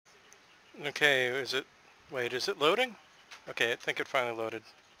Okay, is it... Wait, is it loading? Okay, I think it finally loaded.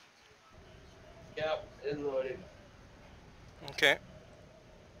 Yep, it's loaded. Okay.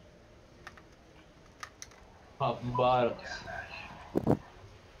 Popping bottles.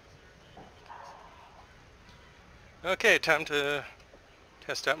 Okay, time to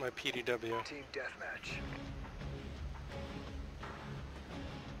test out my PDW. Team deathmatch.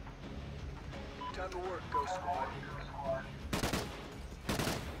 Time to work, Ghost Squad.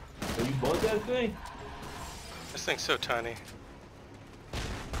 Are you bought that thing? This thing's so tiny.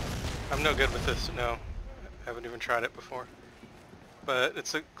 I'm no good with this, no. I haven't even tried it before. But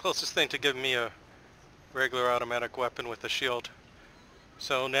it's the closest thing to give me a regular automatic weapon with a shield.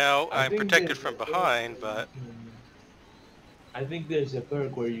 So now I I'm think protected there's from a perk behind, where you but... can. I think there's a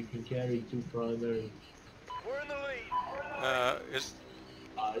perk where you can carry 2 primary. We're in the lead.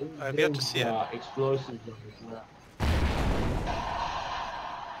 I've yet to There's see it. explosives on this map.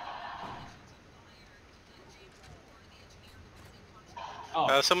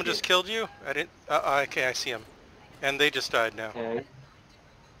 Oh Someone just shit! killed you? I didn't... okay, I see him. And they just died now. Yeah.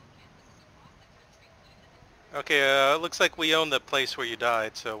 Okay, it looks like we own the place where you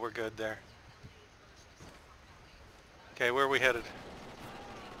died, so we're good there. Okay, where are we headed?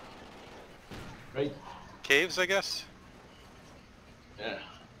 Right. Caves, I guess? Yeah.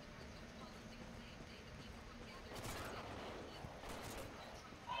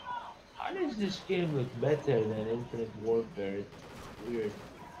 How does this game look better than Infinite Warfare? It's weird.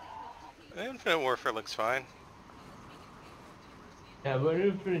 Infinite Warfare looks fine. Yeah, but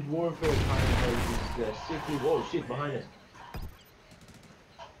Infinite Warfare kind of has this sickly. Whoa, shit, behind us.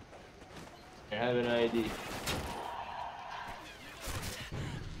 I have an ID.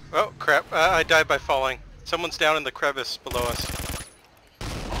 Oh, crap. I died by falling. Someone's down in the crevice below us.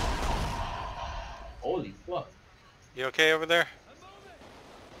 Holy fuck. You okay over there?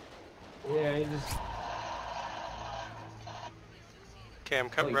 Yeah, I just. Okay, I'm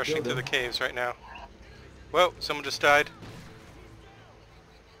Oh, you rushing killed through the him. caves right now. Whoa, someone just died.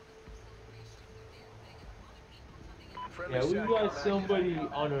 Friendly Yeah, we SATCOM got active. somebody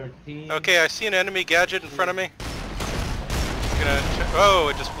on our team. Okay, I see an enemy gadget in front of me. Oh,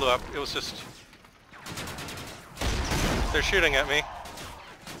 it just blew up. It was just... They're shooting at me.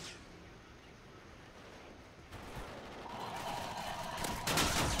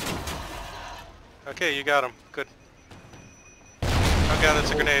 Okay, you got him. Good. Oh god,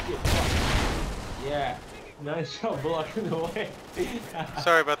 that's a grenade. Shit, fuck. Yeah, nice job blocking the way.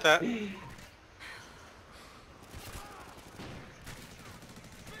 Sorry about that.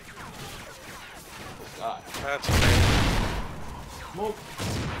 God. That's a grenade. Smoke.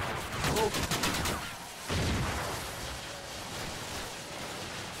 Smoke.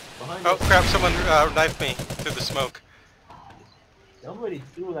 Behind Oh us. crap, someone knifed me through the smoke. Somebody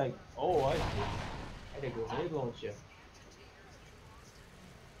threw like, oh, I see. I had a grenade launcher.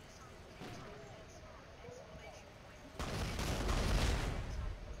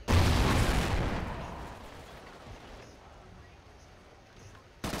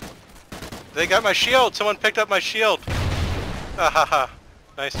 They got my shield! Someone picked up my shield! Ah ha ha.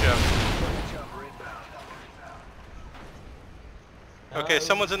 Nice job. Chopper inbound. Okay,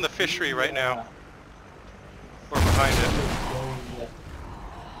 someone's in the fishery right now. Yeah. Or behind it. Going left.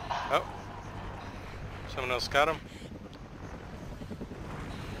 Oh. Someone else got him.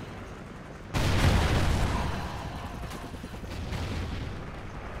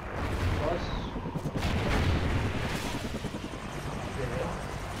 Plus.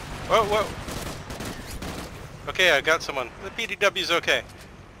 Whoa, whoa. Okay, I got someone. The PDW's okay.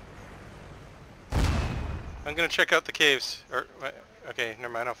 I'm gonna check out the caves. Or, okay,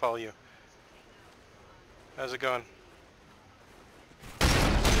 never mind, I'll follow you. How's it going?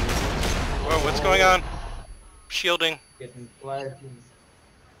 Whoa, what's going on? Shielding. Getting flashed.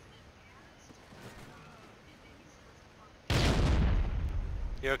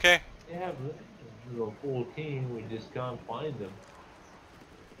 You okay? They have a full team, we just can't find them.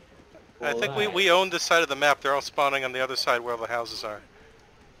 I think we own this side of the map. They're all spawning on the other side where all the houses are.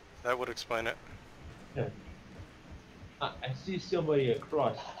 That would explain it. Yeah. I see somebody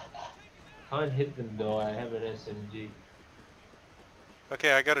across. Can't hit them though, I have an SMG.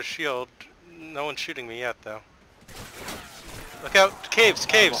 Okay, I got a shield. No one's shooting me yet, though. Look out! Caves!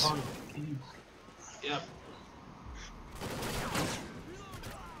 Caves! Behind. Yep.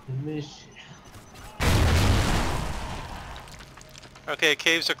 Miss. Okay,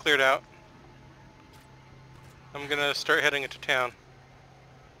 caves are cleared out. I'm gonna start heading into town.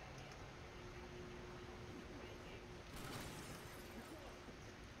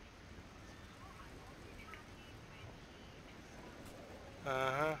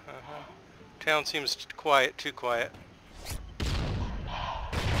 Uh-huh, uh-huh. Town seems quiet, too quiet.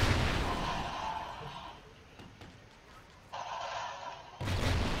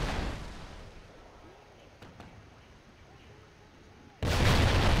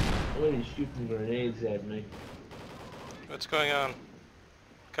 Somebody's shooting grenades at me. What's going on?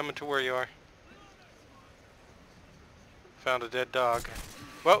 Coming to where you are. Found a dead dog.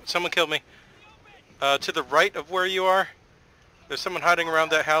 Whoa, someone killed me. To the right of where you are, there's someone hiding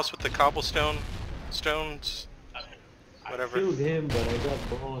around that house with the cobblestone stones. Whatever. I killed him, but I got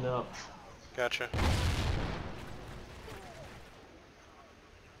blown up. Gotcha.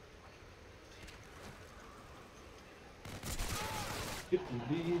 I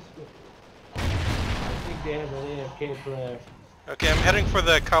think they have an AFK player. Okay, I'm heading for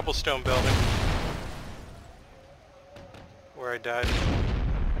the cobblestone building. Where I died.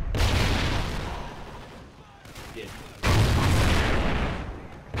 Yeah.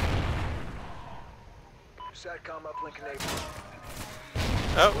 SATCOM uplink enabled.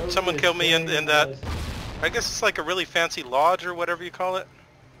 Oh, someone killed me in that. I guess it's like a really fancy lodge or whatever you call it.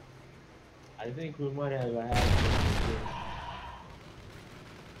 I think we might have a hack.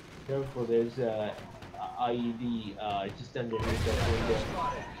 Careful, there's a IED just underneath that window.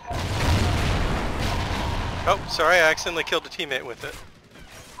 Oh, sorry, I accidentally killed a teammate with it.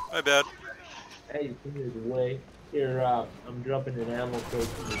 My bad. Hey, there's a way. Here, I'm dropping an ammo crate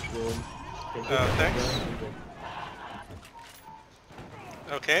in this room. Thanks.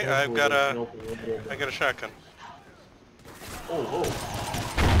 Okay, I've got I got a shotgun. Oh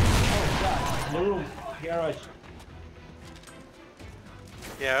god, little garage.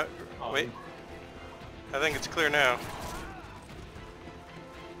 Yeah, wait. I think it's clear now.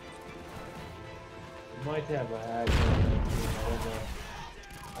 We might have a hack on that team, I don't know.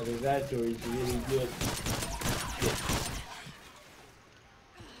 Either that or he's really good.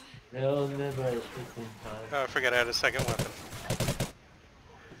 They'll never hit in time. Oh, I forgot I had a second weapon.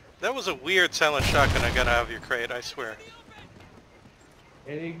 That was a weird silent shotgun I got out of your crate, I swear.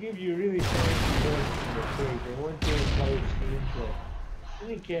 And they give you really fancy guns in the crate. They want your entire screenplay. You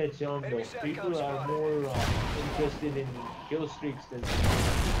didn't catch on though. People are more interested in kill streaks than...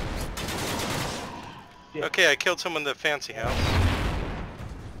 Shit. Okay, I killed someone in the fancy house.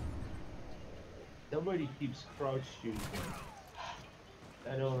 Somebody keeps crouch shooting.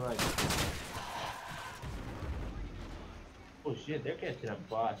 I don't like it. Oh shit, they're catching up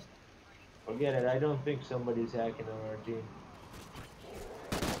fast. Forget it, I don't think somebody's hacking on our team.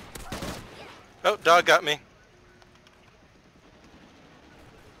 Oh, dog got me.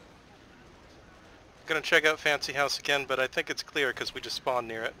 Gonna check out fancy house again, but I think it's clear because we just spawned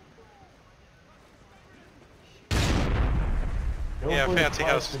near it. Yeah, fancy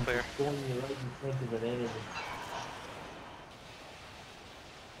house is clear. Going right in front of an enemy.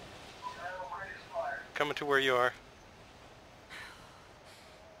 Coming to where you are.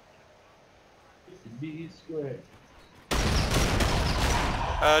 It's a B square.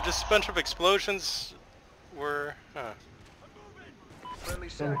 Just a bunch of explosions were... Friendly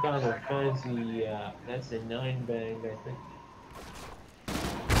Some SATCOM. kind of fancy, that's a 9-bang, I think.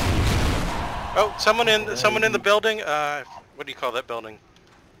 Oh, someone in the building. What do you call that building?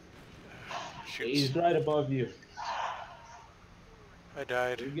 He's Shoots. right above you. I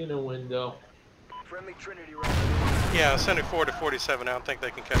died. You're gonna win though. Friendly Trinity round. Yeah, 74 to 47. I don't think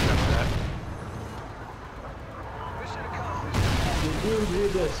they can catch up to that. Mission accomplished. The dude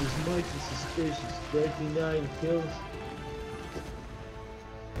hit us is mighty suspicious. 39 kills.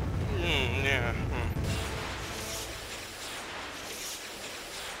 Yeah.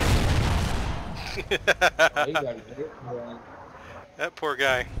 Oh, he got hit, man. That poor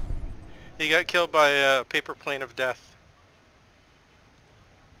guy. He got killed by a paper plane of death.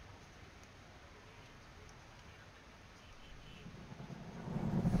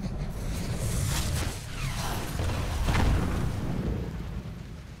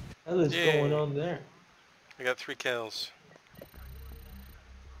 What is Yay. going on there? I got 3 kills.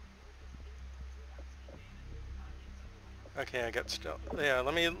 Okay, I got still. Yeah,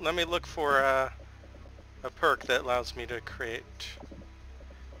 let me look for a perk that allows me to create.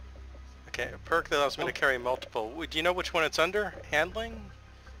 Okay, a perk that allows me to carry multiple. Do you know which one it's under? Handling?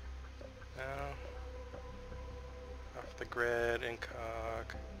 No. Off the grid,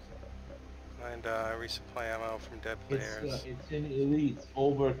 incog. Find resupply ammo from dead players. It's an elite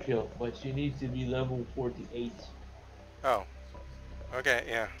overkill, but you need to be level 48. Oh. Okay,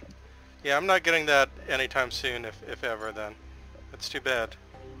 yeah. Yeah, I'm not getting that anytime soon, if ever, then. That's too bad.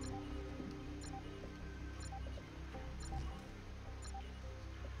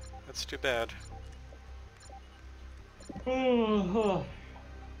 That's too bad.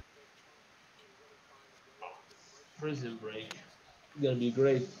 Prison Break. It's gonna be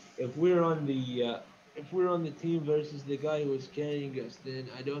great. If we're on the team versus the guy who was carrying us, then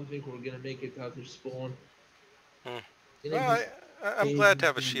I don't think we're gonna make it out of spawn. Hmm. Gonna Well, just I'm glad to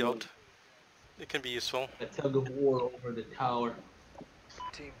have a into shield. It can be useful. a tug of war over the tower.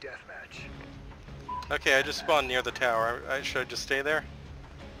 Team deathmatch. Okay, I just spawned near the tower. Should I just stay there?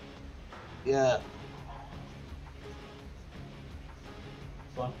 Yeah.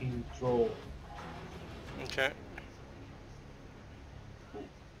 Fucking troll. Okay.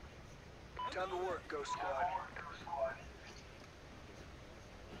 Time to work, Ghost Squad.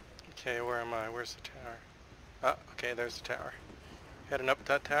 Okay, where am I? Where's the tower? Oh, okay, there's the tower. Heading up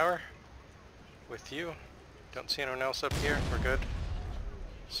that tower with you. Don't see anyone else up here. We're good.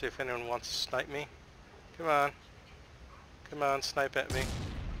 See if anyone wants to snipe me. Come on. Come on, snipe at me.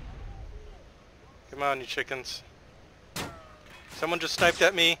 Come on, you chickens. Someone just sniped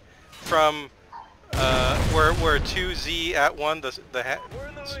at me from we're 2Z at 1. We're in the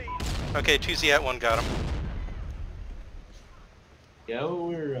lead. Okay, 2Z at 1 got him. Yeah,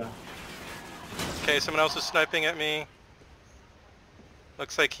 we're Okay, someone else is sniping at me.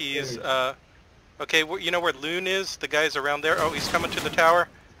 Looks like he's okay, you know where Loon is? The guy's around there. Oh, he's coming to the tower.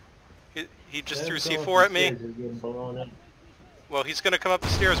 He just threw C4 at me. Well, he's gonna come up the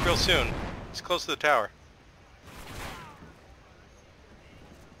stairs real soon. He's close to the tower.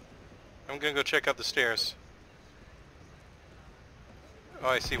 I'm gonna go check out the stairs. Oh,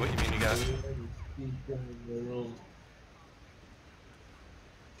 I see what you mean, you guys.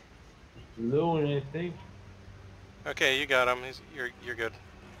 Loon, I think. Okay, you got him. You're good.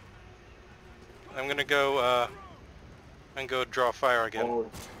 I'm gonna go draw fire again. Oh,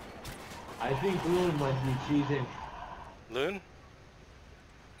 I think Loon might be cheating. Loon?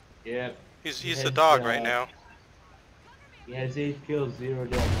 Yeah. He's the dog right now. He has 8 kills, 0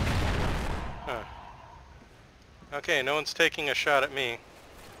 deaths. Huh. Okay, no one's taking a shot at me.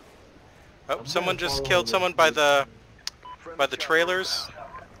 Oh, someone just killed someone by the trailers.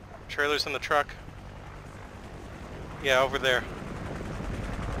 Trailers in the truck. Yeah, over there.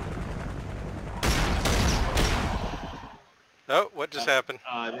 Oh, what just happened?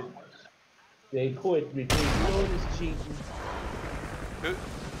 They quit because Loon is cheating.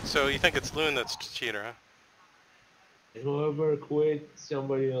 So you think it's Loon that's the cheater, huh? Whoever quit,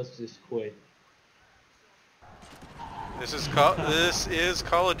 somebody else just quit. This is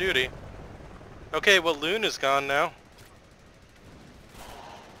Call of Duty. Okay, well Loon is gone now.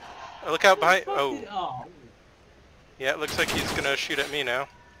 Oh, look out behind. Oh. Yeah, it looks like he's gonna shoot at me now.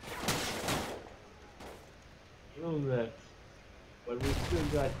 Loon left. But we still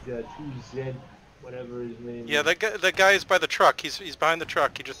got 2Z, whatever his name is. Yeah, that guy is by the truck. He's behind the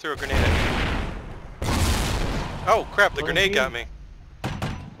truck. He just threw a grenade at me. Oh crap! The grenade got me.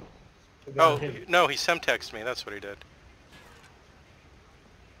 Oh no, he semtexed me. That's what he did.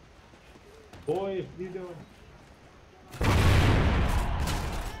 Boy, if you don't.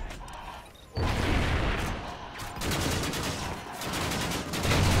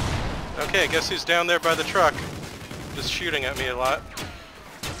 Okay, guess who's down there by the truck? Just shooting at me a lot.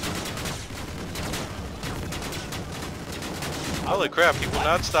 Holy crap, he will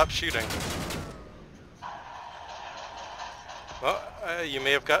not stop shooting. Well, you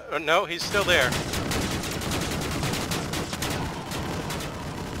may have got... Oh, no, he's still there.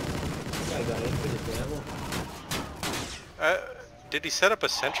 I got infinite ammo. Did he set up a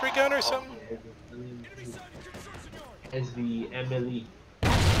sentry gun or something? As the MLE.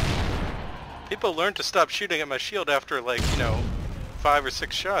 People learn to stop shooting at my shield after, like, 5 or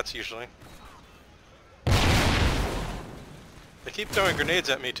 6 shots, usually. They keep throwing grenades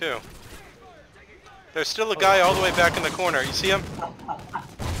at me, too. There's still a guy all the way back in the corner. You see him?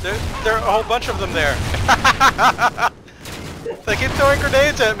 There are a whole bunch of them there. They keep throwing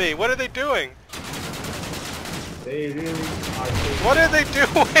grenades at me. What are they doing? They really are. What are they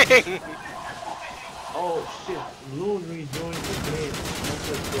doing? Oh shit, Loon rejoined the game. That's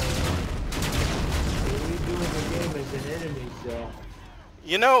what's going on. They're redoing the game as an enemy, so...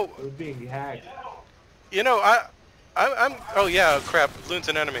 We're being hacked. I'm oh yeah, crap, Loon's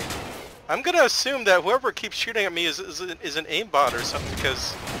an enemy. I'm gonna assume that whoever keeps shooting at me is an aimbot or something,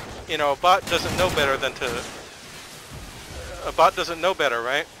 because, a bot doesn't know better than to... A bot doesn't know better,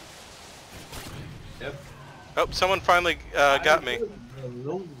 right? Yep. Oh, someone finally got me.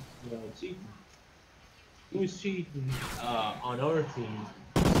 Loon was cheating. He was cheating on our team,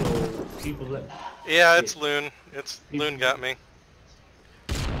 so people let... Yeah, it's Loon. Loon got me.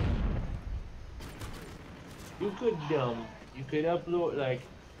 You could upload, like,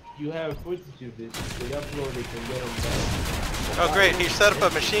 you have footage of this, you could upload it and get them back. Oh great, he set up a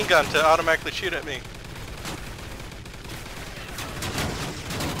machine gun to automatically shoot at me.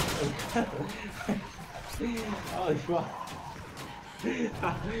 Holy fuck.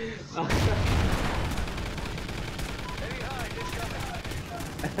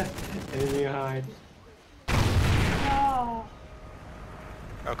 Enemy behind.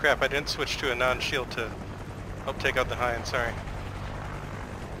 Oh crap, I didn't switch to a non-shield to help take out the Hind, sorry.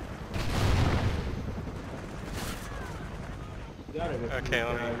 Okay,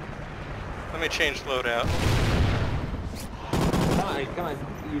 let me change loadout. I can't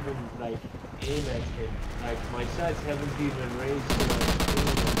even like aim at him. Like my sights haven't even raised to like aim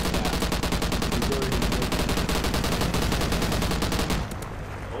at that. He's already dead.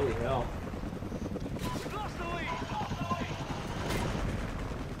 Holy hell.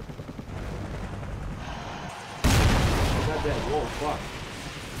 Whoa, fuck.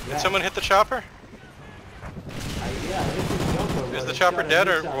 Did someone hit the chopper? Yeah, I hit the chopper. Is the chopper dead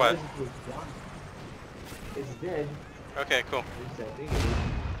or what? It's dead. Okay, cool. At least I think it is.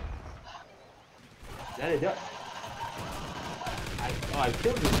 That it up. I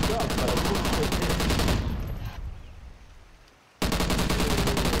killed the stuff, but I couldn't hit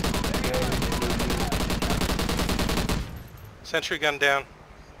him. Sentry gun down.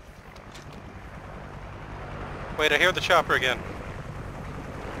 Wait, I hear the chopper again.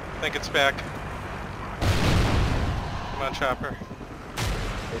 I think it's back. Come on, chopper. I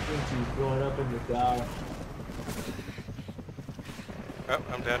think he's going up in the tower. Oh,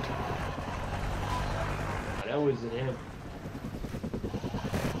 I'm dead. Oh, that wasn't him.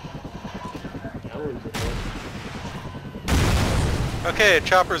 That wasn't him. Okay,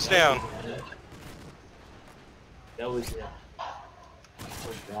 chopper's down. That was him.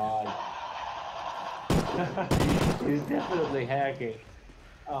 Oh god. He's definitely hacking.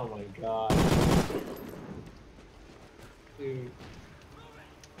 Oh my god. Dude.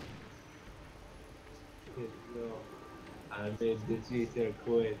 No. I made the cheater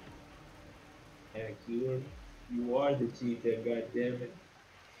quit. Heck, you are the cheater, goddammit.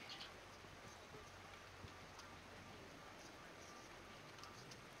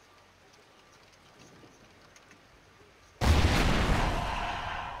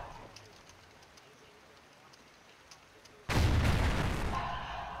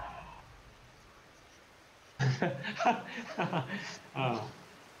 Oh.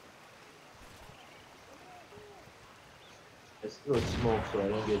 Let's throw smoke so I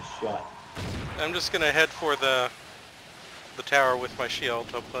don't get shot. I'm just gonna head for the tower with my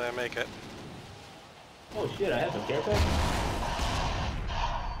shield. Hopefully I make it. Oh shit, I have a care pack?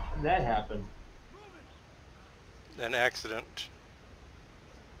 How did that happen? An accident.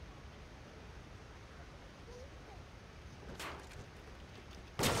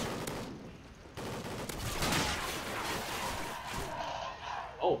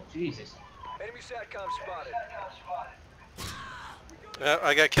 Oh, Jesus. Enemy SATCOM spotted.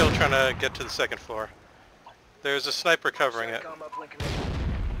 I got killed trying to get to the second floor. There's a sniper covering it. SATCOM uplink enabled.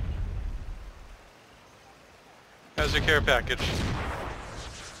 How's your care package?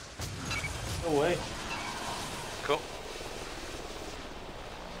 No way. Cool.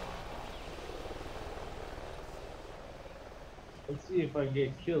 Let's see if I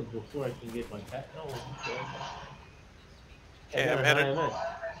get killed before I can get my pack. No, Okay,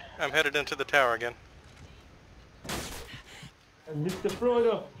 I'm headed into the tower again. And Mr.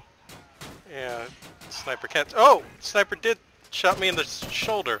 Frodo. Yeah, sniper can't. Oh, sniper did shot me in the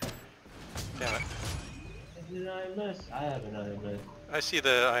shoulder. Damn it. Is it an IMS? I have an IMS. I see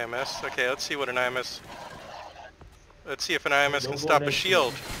the IMS. Okay, let's see what an IMS. Let's see if an IMS can stop a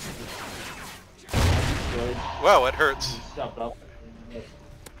shield. Wow, it hurts. Stop up.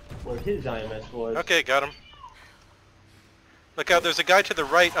 Where his IMS was. Okay, got him. Look out, there's a guy to the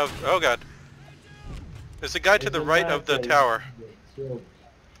right of... Oh god. There's a guy to the right of the tower.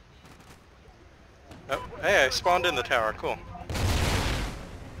 Oh, hey, I spawned in the tower. Cool.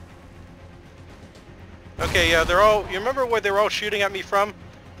 Okay, yeah, they're all... You remember where they were all shooting at me from?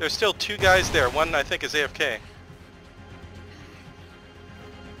 There's still two guys there. One, I think, is AFK.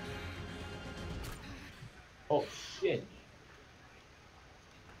 Oh, shit.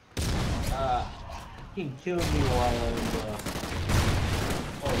 He can kill me while I'm...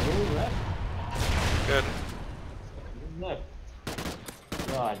 Oh, really left? Good. Left.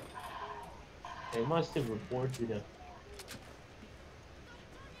 God. They must have reported him.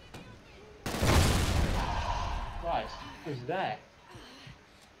 Gosh, who's that?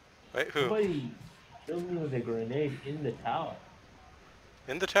 Wait, who? Somebody killed me with a grenade in the tower.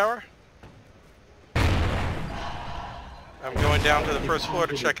 In the tower? I'm going down to the first floor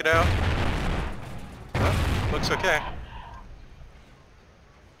to check it out. Oh, looks okay.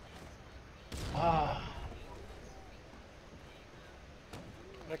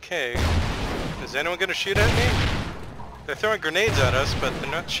 Okay. Is anyone gonna shoot at me? They're throwing grenades at us, but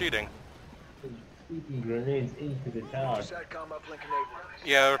they're not shooting. Shooting grenades into the tower. SATCOM uplink enabled.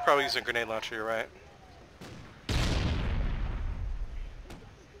 Yeah, they're probably using a grenade launcher, you're right.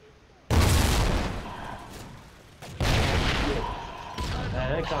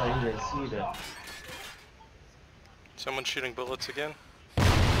 Man, I can't even see them. Someone's shooting bullets again.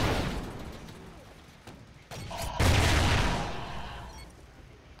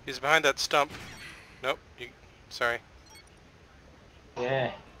 He's behind that stump. Nope, sorry.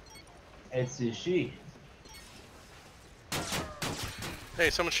 Yeah, it's a she. Hey,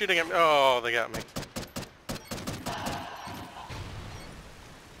 someone's shooting at me. Oh, they got me.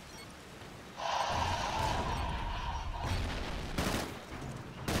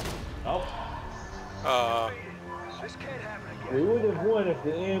 Oh, This can't happen again. we would have won if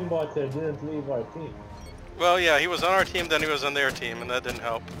the aimbot didn't leave our team. Well, yeah, he was on our team, then he was on their team, and that didn't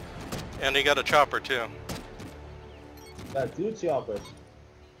help. And he got a chopper, too. Got 2 choppers.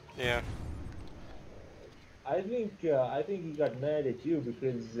 Yeah. I think he got mad at you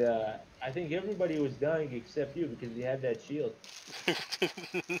because I think everybody was dying except you because you had that shield.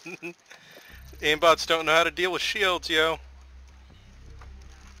 Aimbots don't know how to deal with shields, yo.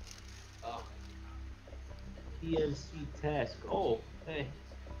 Oh. TMC task. Oh, hey.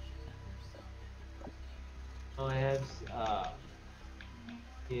 Oh, I have.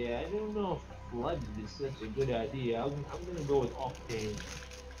 Yeah, I don't know if flood is such a good idea. I'm gonna go with Octane.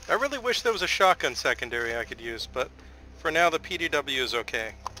 I really wish there was a shotgun secondary I could use, but for now the PDW is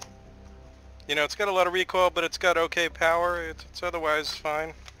okay. You know, it's got a lot of recoil, but it's got okay power. It's otherwise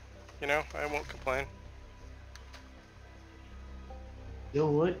fine. You know, I won't complain. You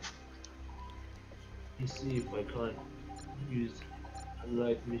know what? Let me see if I can't use a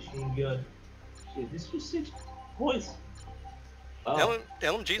light machine gun. Shit, this was 6 points. Oh,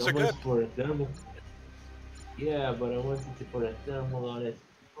 LMGs so are much good. for a thermal. Yeah, but I wanted to put a thermal on it.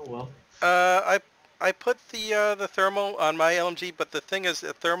 Oh well. I put the thermal on my LMG, but the thing is,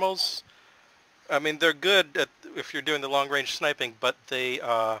 the thermals, I mean, they're good if you're doing the long range sniping, but they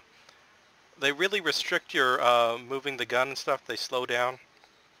really restrict your moving the gun and stuff. They slow down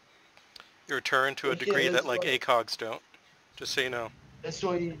your turn to a degree that like ACOGs don't. Just so you know. That's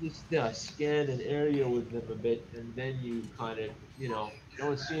why you just scan an area with them a bit, and then you kind of, you know,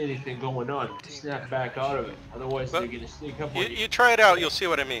 don't see anything going on. Snap back out of it. Otherwise, they're gonna sneak up on you. You try it out, you'll see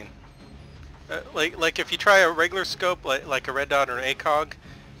what I mean. Like if you try a regular scope, like a red dot or an ACOG,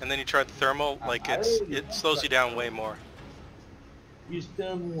 and then you try the thermal, like it slows you down way more. Use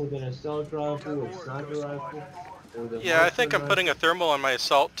thermal with an assault rifle, with a sniper rifle. Yeah, I think I'm putting a thermal on my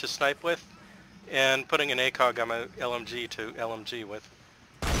assault to snipe with, and putting an ACOG on my LMG to LMG with.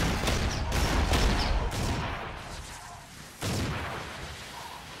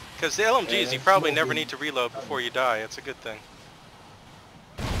 Because the LMGs, you probably never need to reload before you die. It's a good thing.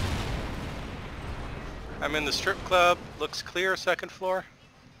 I'm in the strip club. Looks clear, 2nd floor.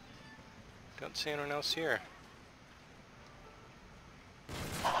 Don't see anyone else here.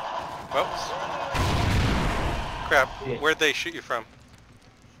 Whoops. Crap. Where'd they shoot you from?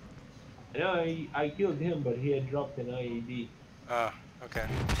 No, I killed him, but he had dropped an IED. Ah, okay.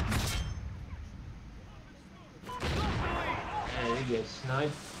 And he gets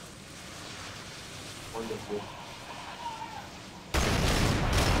sniped. Wonderful.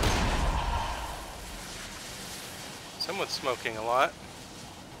 Someone's smoking a lot.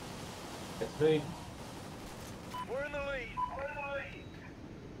 That's me. We're in the lead.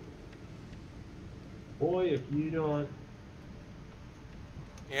 Boy, if you don't...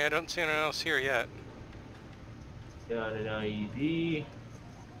 Yeah, I don't see anyone else here yet. Got an IED.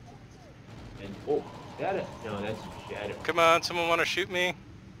 And, oh, got it? No, that's Shadow. Come on, someone want to shoot me?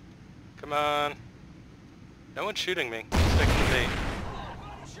 Come on. No one's shooting me. Sticking to me.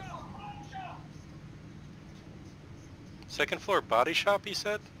 2nd floor body shop, you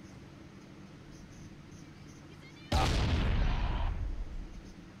said?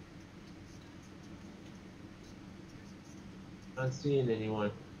 Not seeing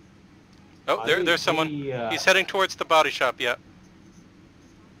anyone. Oh, there's someone. He's heading towards the body shop, yeah.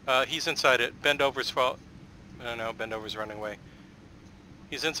 He's inside it. Bendover's fault. No, Bendover's running away.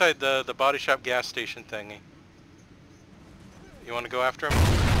 He's inside the body shop gas station thingy. You want to go after him?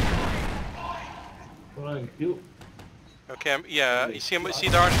 Trying to. Okay, yeah, you see him? See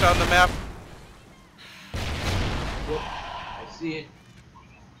the orange dot on the map? Yep, I see it.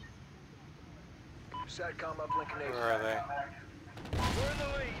 SATCOM uplink enabled. Where are they? We're in the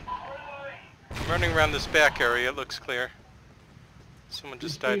lead. I'm running around this back area. It looks clear. Someone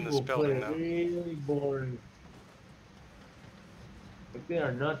just died in this building, though. Really boring. But they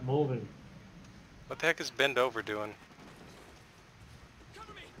are not moving. What the heck is Bend Over doing?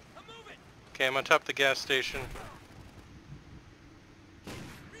 Okay, I'm on top of the gas station.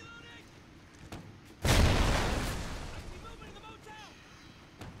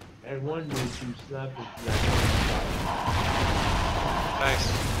 And one dude who slapped his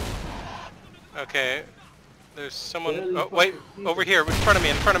Nice. Okay, there's someone. Barely Oh wait, fucking over here, in front of me,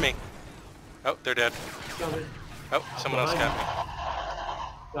 in front of me. Oh, they're dead. coming. Oh, someone else got me.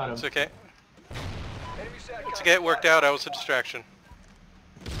 Got him. It's okay. Enemy SATCOM It's okay, it worked spotted. out. I was a distraction.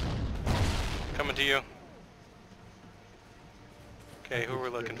 Coming to you. Okay, who are we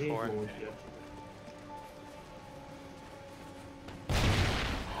looking for?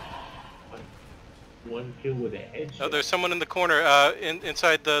 One kill with a headshot. Oh, there's someone in the corner,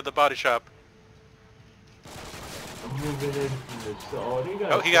 inside the body shop. I'm moving in from the oh, they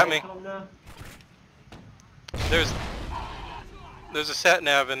got Oh, he got me. SATCOM now? There's a sat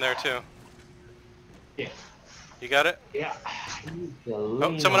nav in there too. Yeah. You got it? Yeah.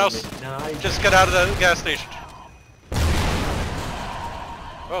 Oh, someone else just got out of the gas station.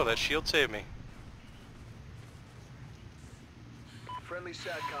 Oh, that shield saved me. Friendly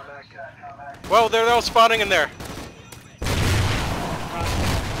SATCOM active. Whoa, they're all spawning in there.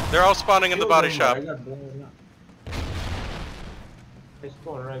 They're all spawning in the body shop. I got blown up. They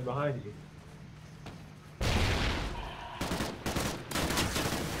spawned right behind you.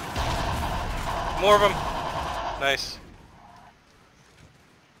 More of them. Nice.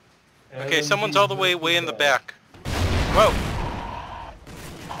 Okay, someone's all the way in the back. Whoa.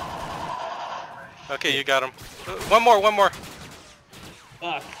 Okay, you got him. One more.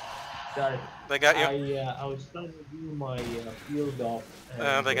 Fuck. Sorry. They got you? I was trying to do my field off.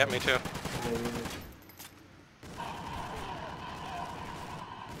 They got me too.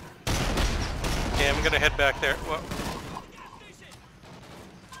 Okay, I'm gonna head back there. Whoa.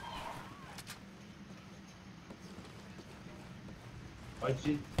 Watch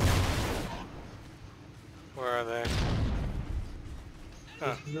it. Where are they?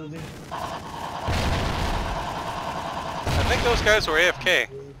 Huh. This building. I think those guys were AFK.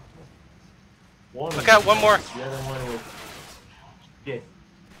 Look Look out, one more. The other one was shit.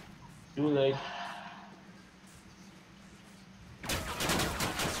 Too late.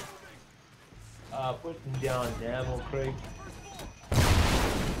 Putting down the ammo crate.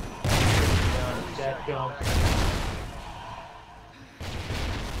 Putting down the SATCOM.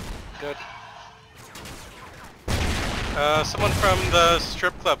 Good. Someone from the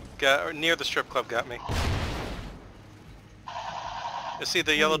strip club or near the strip club got me. You see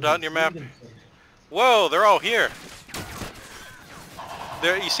the yellow dot in your map? Whoa, they're all here.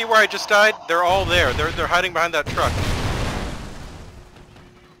 You see where I just died? They're all there. They're hiding behind that truck.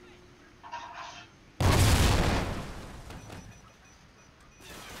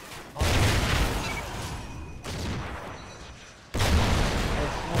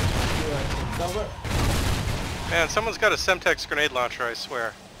 Man, someone's got a Semtex grenade launcher, I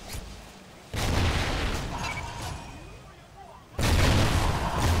swear.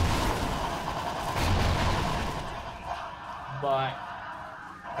 Bye.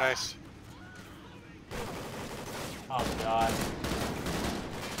 Nice. Oh god.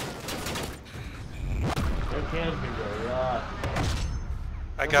 There can be a lot.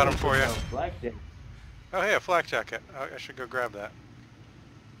 I got him for you. Blackjack. Oh, hey, a flak jacket. I should go grab that.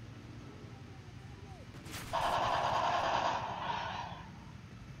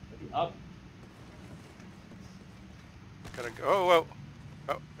 Up. Gotta go. Oh, whoa.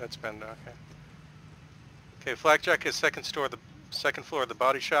 Oh, that's been okay. Okay, flak jacket is second floor of the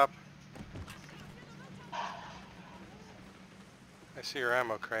body shop. I see your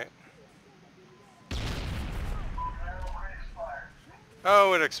ammo crate.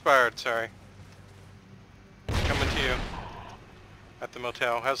 Oh, it expired, sorry. Coming to you. At the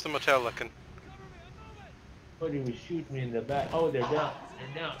motel. How's the motel looking? Somebody was shooting me in the back. Oh, they're down.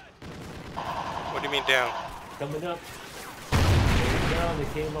 They're down. What do you mean down? Coming up. They're down. They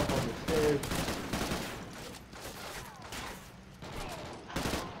came up on the stairs.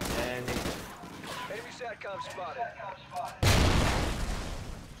 And they... Enemy SATCOM spotted.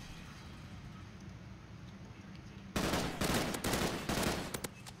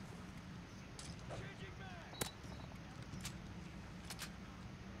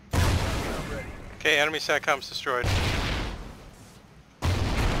 Okay, enemy SATCOM's destroyed.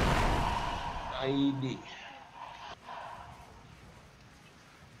 IED.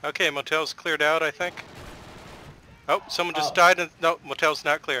 Okay, motel's cleared out, I think. Oh, someone just died and... No, motel's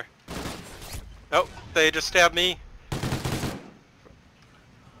not clear. Oh, they just stabbed me.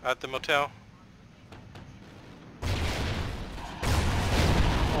 At the motel.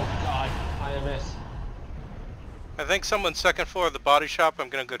 IMS. I think someone's second floor of the body shop. I'm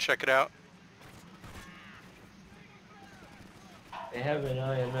gonna go check it out. They have an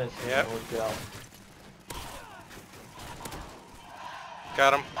IMS in Yep. the hotel.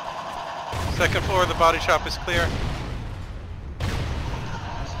 Got him. Second floor of the body shop is clear.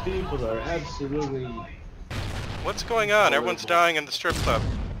 These people are absolutely... What's going on? Everyone's dying in the strip club.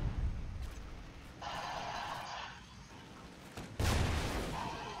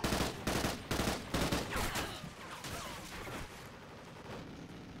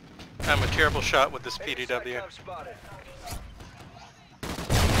 I'm a terrible shot with this PDW.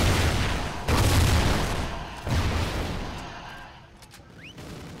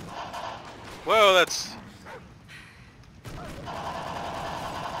 Whoa, that's...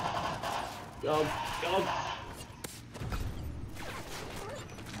 Go.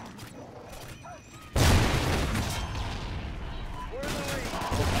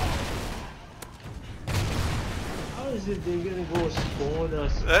 How is it they're gonna go spawn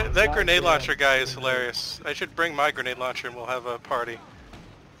us? That grenade launcher guy is hilarious. I should bring my grenade launcher and we'll have a party.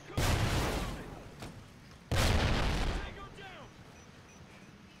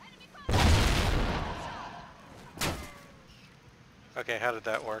 Okay, how did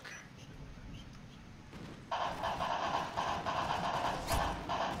that work?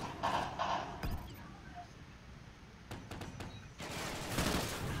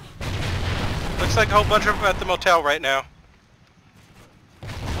 Looks like a whole bunch of them at the motel right now.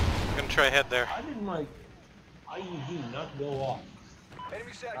 I'm gonna try head there. How did my IED not go off?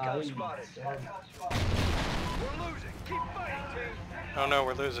 Enemy SATCOM spotted. We're losing. Keep fighting, team. Oh no,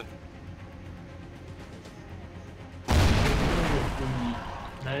 we're losing.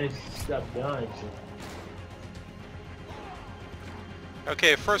 We managed to stop dying.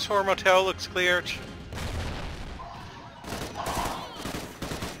 Okay, first floor motel looks clear.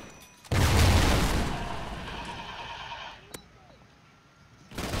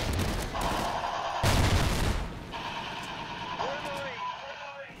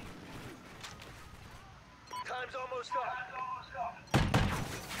 Time's almost up.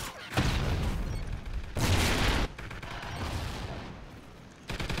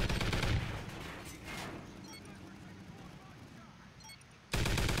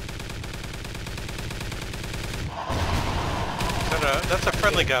 That's a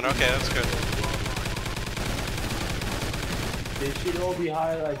friendly gun. Okay, that's good. They should all be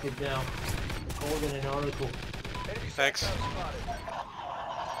highlighted now. Holding an article. Enemy Thanks. SATCOM spotted.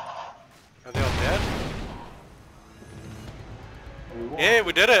 Are they all dead? We won. Yeah,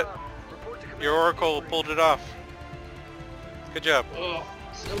 we did it. Report to command. Your Oracle pulled it off. Good job. Oh,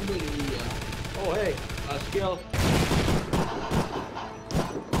 somebody. Oh, hey, skill.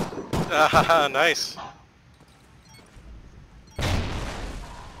 Ah, nice.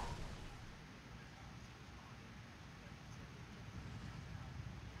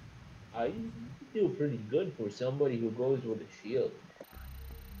 I do pretty good for somebody who goes with a shield.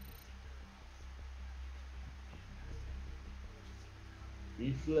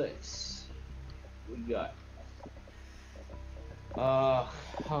 Reflex. We got.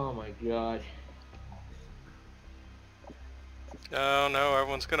 Oh my god. Oh no,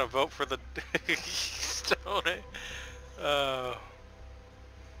 everyone's gonna vote for the Stone.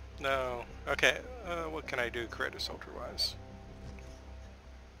 No. Okay. What can I do, creator soldier wise?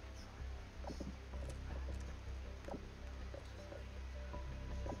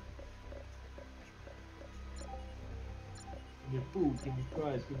 Give me food, give me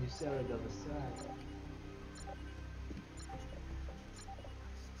fries, give me salad on the side.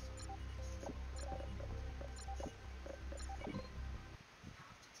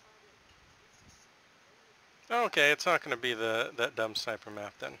 Okay, it's not gonna be that dumb sniper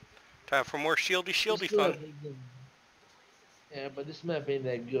map then. Time for more shieldy fun. Yeah, but this map ain't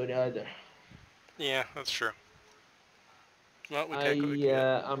that good either. Yeah, that's true. Well, we take what we can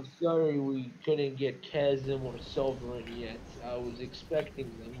get. I'm sorry we couldn't get Chasm or Sovereign yet. I was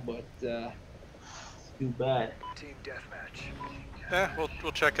expecting them, but it's too bad. Team deathmatch. Yeah,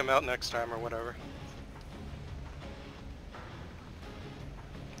 we'll check them out next time or whatever.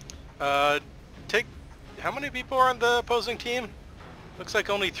 Take. How many people are on the opposing team? Looks like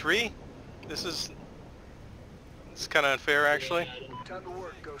only 3. It's kind of unfair, actually. Time to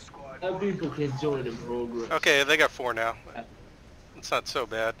work, Ghost Squad. How people can join the program. Okay, they got 4 now. It's not so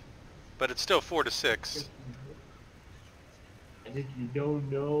bad, but it's still 4 to 6. And if you don't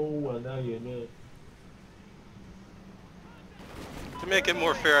know, well now you know. To make it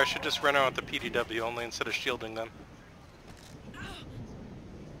more fair, I should just run out with the PDW only instead of shielding them.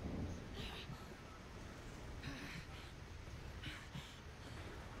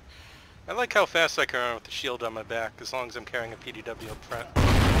 I like how fast I can run with the shield on my back, as long as I'm carrying a PDW up front.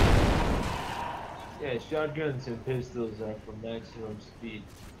 Yeah, shotguns and pistols are for maximum speed.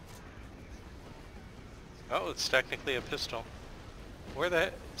 Oh, it's technically a pistol. Where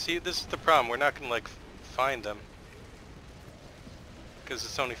the... See, this is the problem. We're not going to, like, find them. Because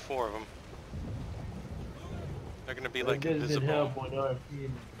it's only 4 of them. They're going to be, like, It doesn't invisible. help when our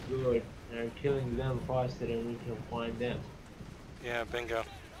team is good and are killing them faster than we can find them. Yeah, bingo.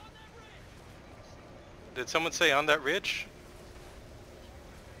 Did someone say on that ridge?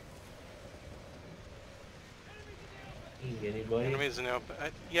 Anybody? Enemies in the open.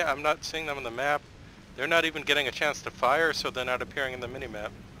 Yeah, I'm not seeing them on the map. They're not even getting a chance to fire, so they're not appearing in the minimap.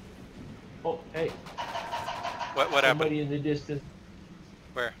 Oh, hey. What happened? Somebody in the distance.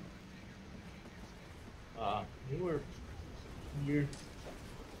 Where? They were here.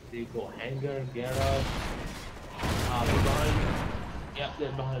 They go hangar, garage. They're behind me. Yep,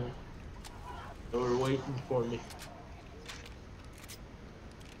 they're behind me. They were waiting for me.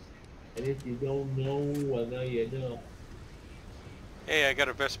 And if you don't know, well, now you know. Hey, I got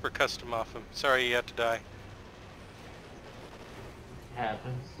a Vesper custom off him. Sorry you had to die.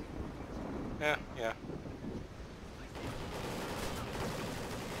 Happens. Yeah.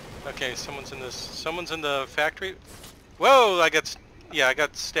 Okay, someone's in this. Someone's in the factory. Whoa! I got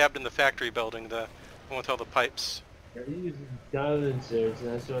stabbed in the factory building. The one with all the pipes. They're using silencers,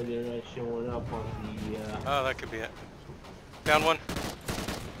 and that's why they're not showing up on the. Oh, that could be it. Found one.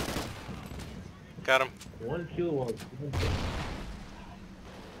 Got him. 1 kill was.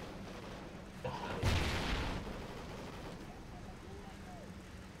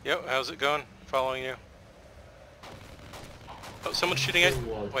 Yo, how's it going? Following you. Oh, someone's shooting at...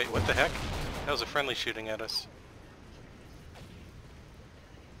 Wait, what the heck? That was a friendly shooting at us.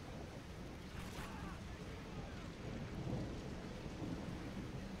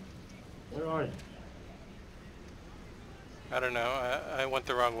 Where are you? I don't know. I went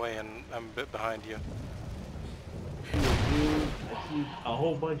the wrong way and I'm a bit behind you. I see a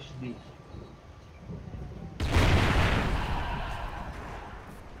whole bunch of these.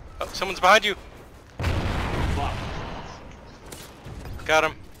 Oh, someone's behind you! Fuck. Got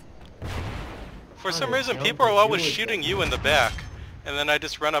him. For some reason, people are always shooting you in the back, and then I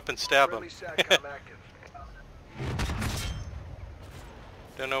just run up and stab them. Friendly SATCOM active.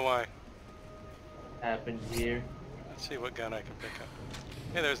 Don't know why. Happened here. Let's see what gun I can pick up.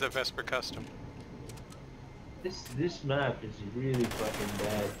 Hey, there's that Vesper Custom. This map is really fucking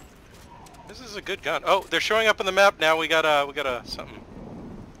bad. This is a good gun. Oh, they're showing up on the map now. We got a something.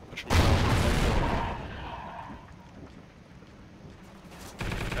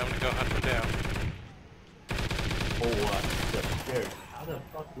 I'm gonna go hunt them down. Oh, upstairs. How the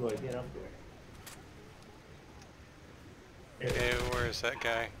fuck do I get up there? Okay, where is that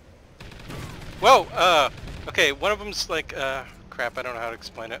guy? Whoa! Okay, one of them's like, crap, I don't know how to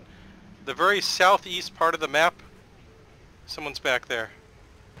explain it. The very southeast part of the map, someone's back there.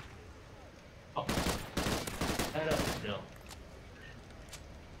 Oh. Head up. No.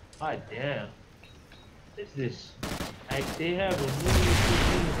 God damn. What is this? They have a movie.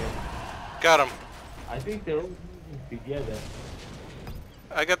 Got him. I think they're all moving together.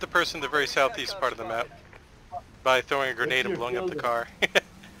 I got the person in the very southeast part of the map by throwing a grenade and blowing up the car.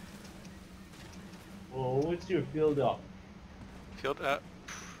 Well, what's your field up? Field,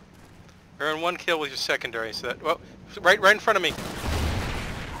 earn 1 kill with your secondary, so that, well, right in front of me.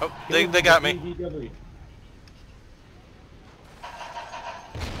 Oh, they got me. TDW.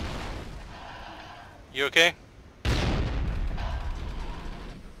 You okay?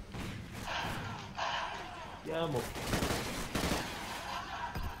 Yeah, I'm okay.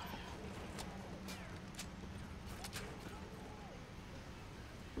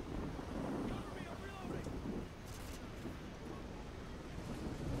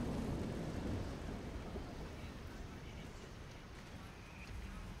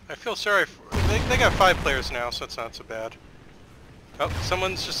 I feel sorry for... They got 5 players now, so it's not so bad. Oh,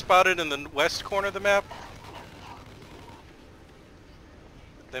 someone's just spotted in the west corner of the map.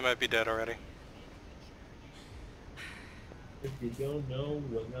 They might be dead already. If you don't know,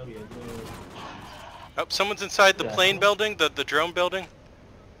 well now you know. Oh, someone's inside the plane building, the drone building.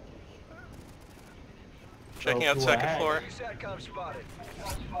 Checking out second floor. SATCOM spotted.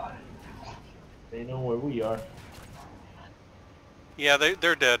 They know where we are. Yeah,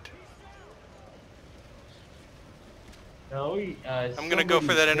 they're dead. Now I'm gonna go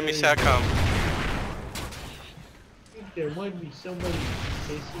for that enemy SATCOM. I think there might be somebody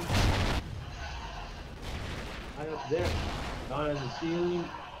chasing. Right up there. Not on the ceiling.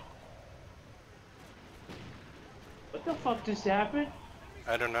 What the fuck just happened?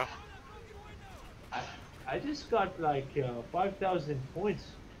 I don't know. I, I just got like 5,000 points.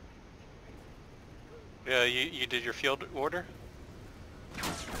 Yeah, you did your field order? I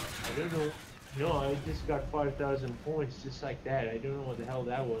don't know. No, I just got 5,000 points just like that. I don't know what the hell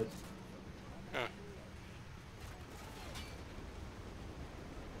that was. Huh.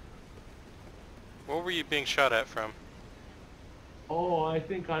 What were you being shot at from? Oh, I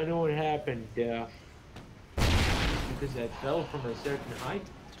think I know what happened. Because I fell from a certain height.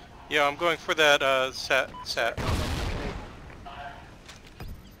 Yeah, I'm going for that sat.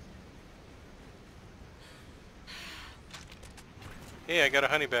 Hey, I got a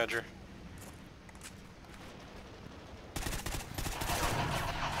honey badger.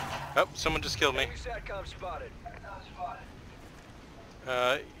 Oh, someone just killed me. Enemy SATCOM spotted.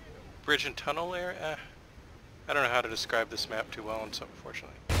 Bridge and tunnel area? I don't know how to describe this map too well,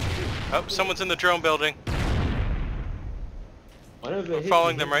 unfortunately. Oh, someone's in the drone building. Whatever I'm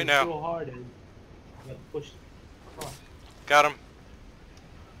following them right now. So hard and got pushed across. Got him.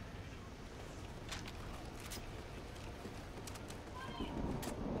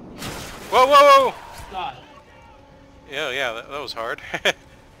 Whoa, whoa, whoa! God. Yeah, that was hard.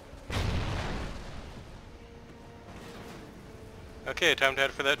 Okay, time to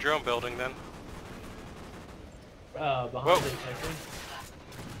head for that drone building then. Behind Whoa. us, I think.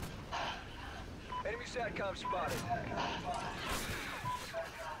 Enemy SATCOM spotted.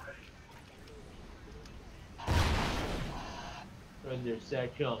 Right there,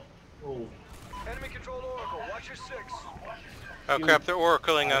 SATCOM. Oh. Enemy controlled Oracle. Watch your 6. Oh Dude, crap, they're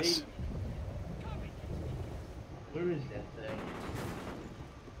oracling us. Where is that thing?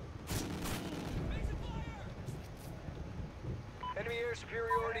 Enemy air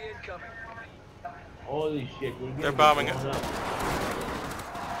superiority incoming. Holy shit, we're getting They're bombing it. blown up.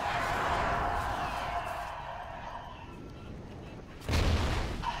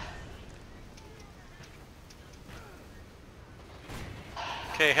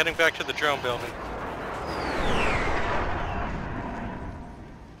 Okay, heading back to the drone building.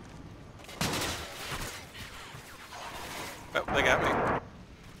 Oh, they got me.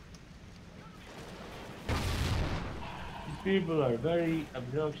 These people are very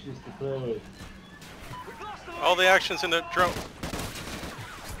obnoxious to play with. All the action's in the drone.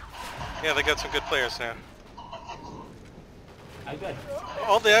 Yeah, they got some good players now. I got...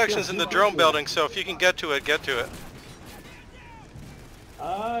 All the action's in the drone building, so if you can get to it, get to it.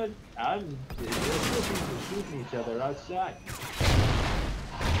 There's still people shooting each other outside.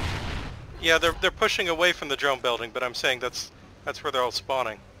 Yeah, they're pushing away from the drone building, but I'm saying that's where they're all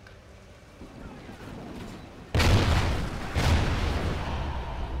spawning.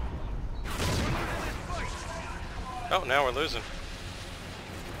 Oh, now we're losing.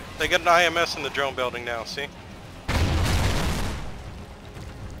 They got an IMS in the drone building now, see?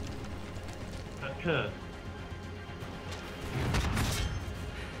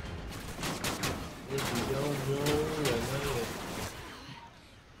 If you don't know, then know.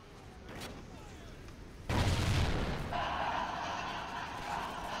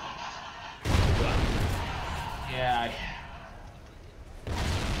 Yeah,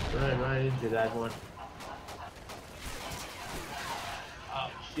 I ran right into that one. Oh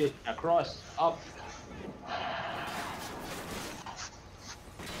shit, across, up.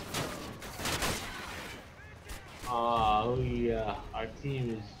 Our team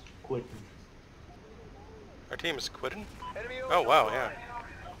is quitting. Our team is quitting? Enemy Oh wow, yeah.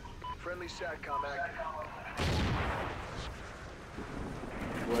 Friendly SATCOM active.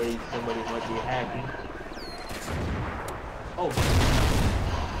 Worried somebody might be hacking. Oh.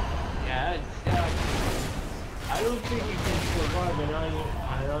 Yeah, I don't think you can survive an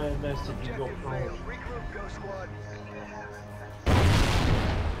IMS if you go prone. Regroup, go squad.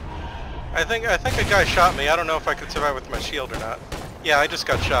 I think a guy shot me. I don't know if I could survive with my shield or not. Yeah, I just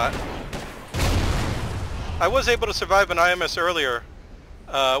got shot. I was able to survive an IMS earlier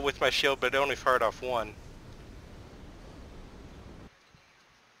with my shield, but it only fired off one.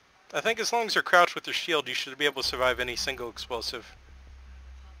 I think as long as you're crouched with your shield, you should be able to survive any single explosive.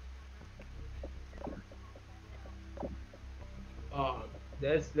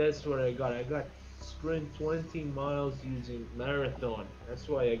 That's what I got. I got sprint 20 miles using marathon. That's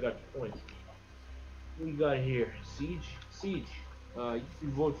why I got points. What we got here? Siege? Siege. You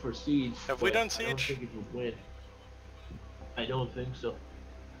can vote for Siege. Have we done I don't Siege? think it would win. I don't think so.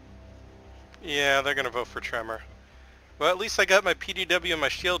 Yeah, they're gonna vote for Tremor. Well, at least I got my PDW and my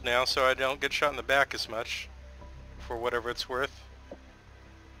shield now, so I don't get shot in the back as much, for whatever it's worth.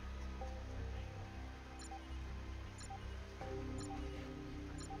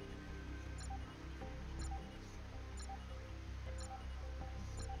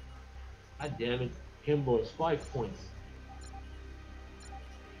 God damn it. Kimbo is 5 points.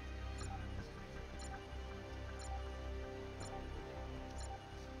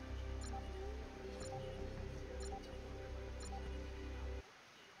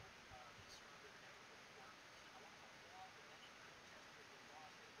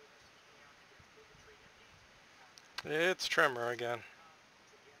 It's Tremor again.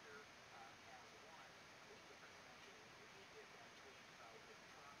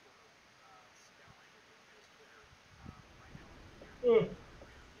 Ugh.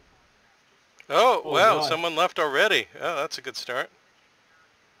 Oh, Oh wow, god, someone left already. Oh, that's a good start.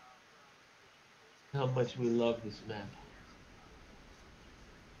 how much we love this map.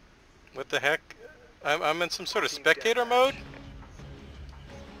 What the heck? I'm in some sort of Team spectator mode?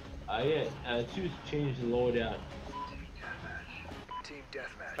 deathmatch. Yeah, choose change the loadout. Team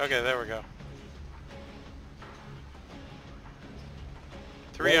deathmatch. Okay, there we go.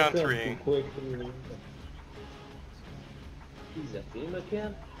 3 on Welcome 3. to Quick 3. He's a FEMA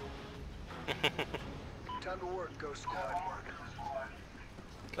camp? Time to work, Ghost Squad.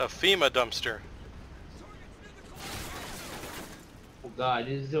 A FEMA dumpster. Oh god,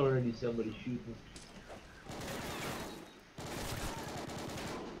 there's already somebody shooting.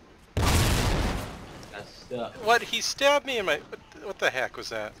 Got stuck. What? He stabbed me in my... What the heck was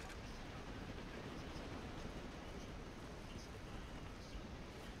that?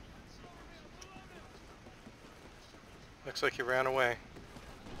 Looks like he ran away.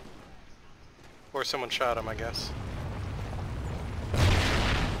 Or someone shot him, I guess.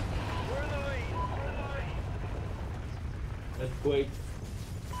 That's quick.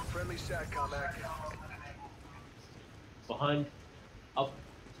 Friendly SATCOM active. Behind. Up.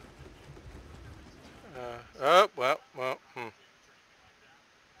 Oh, well.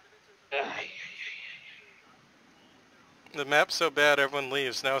 The map's so bad everyone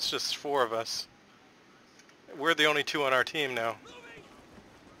leaves. Now it's just 4 of us. We're the only 2 on our team now.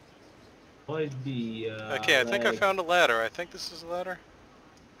 Might be, Okay, I think I lag. found a ladder. I think this is a ladder.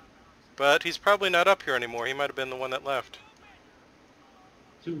 But he's probably not up here anymore. He might have been the one that left.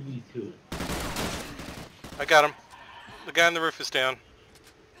 2v2. I got him. The guy on the roof is down.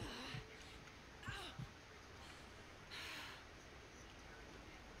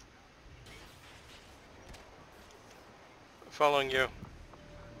 Following you.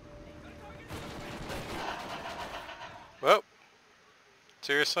 Whoa.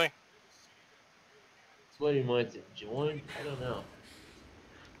 Seriously? Somebody might have joined? I don't know.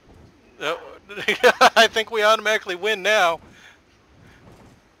 No. I think we automatically win now.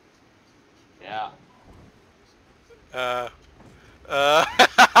 Yeah. Uh. uh.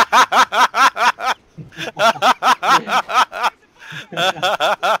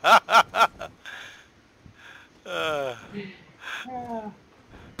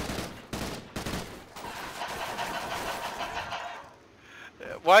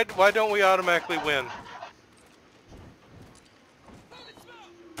 Why don't we automatically win?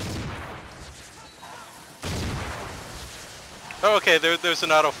 Oh, okay, there's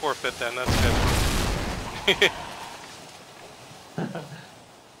an auto forfeit then, that's good.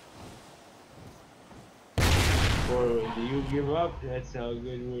 Or do you give up? That's how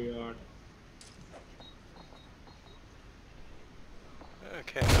good we are.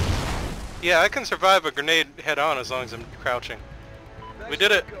 Okay. Yeah, I can survive a grenade head on as long as I'm crouching. We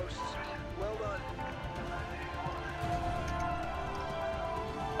did it! Ghosts. Well done.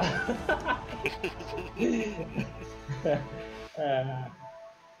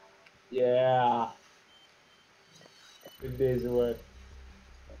 Yeah. Good day's work.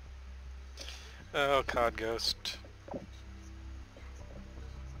 Oh, COD Ghost.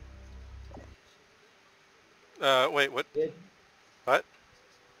 Wait, what? What?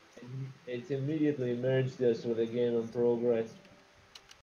 It's immediately merged us with a game in progress.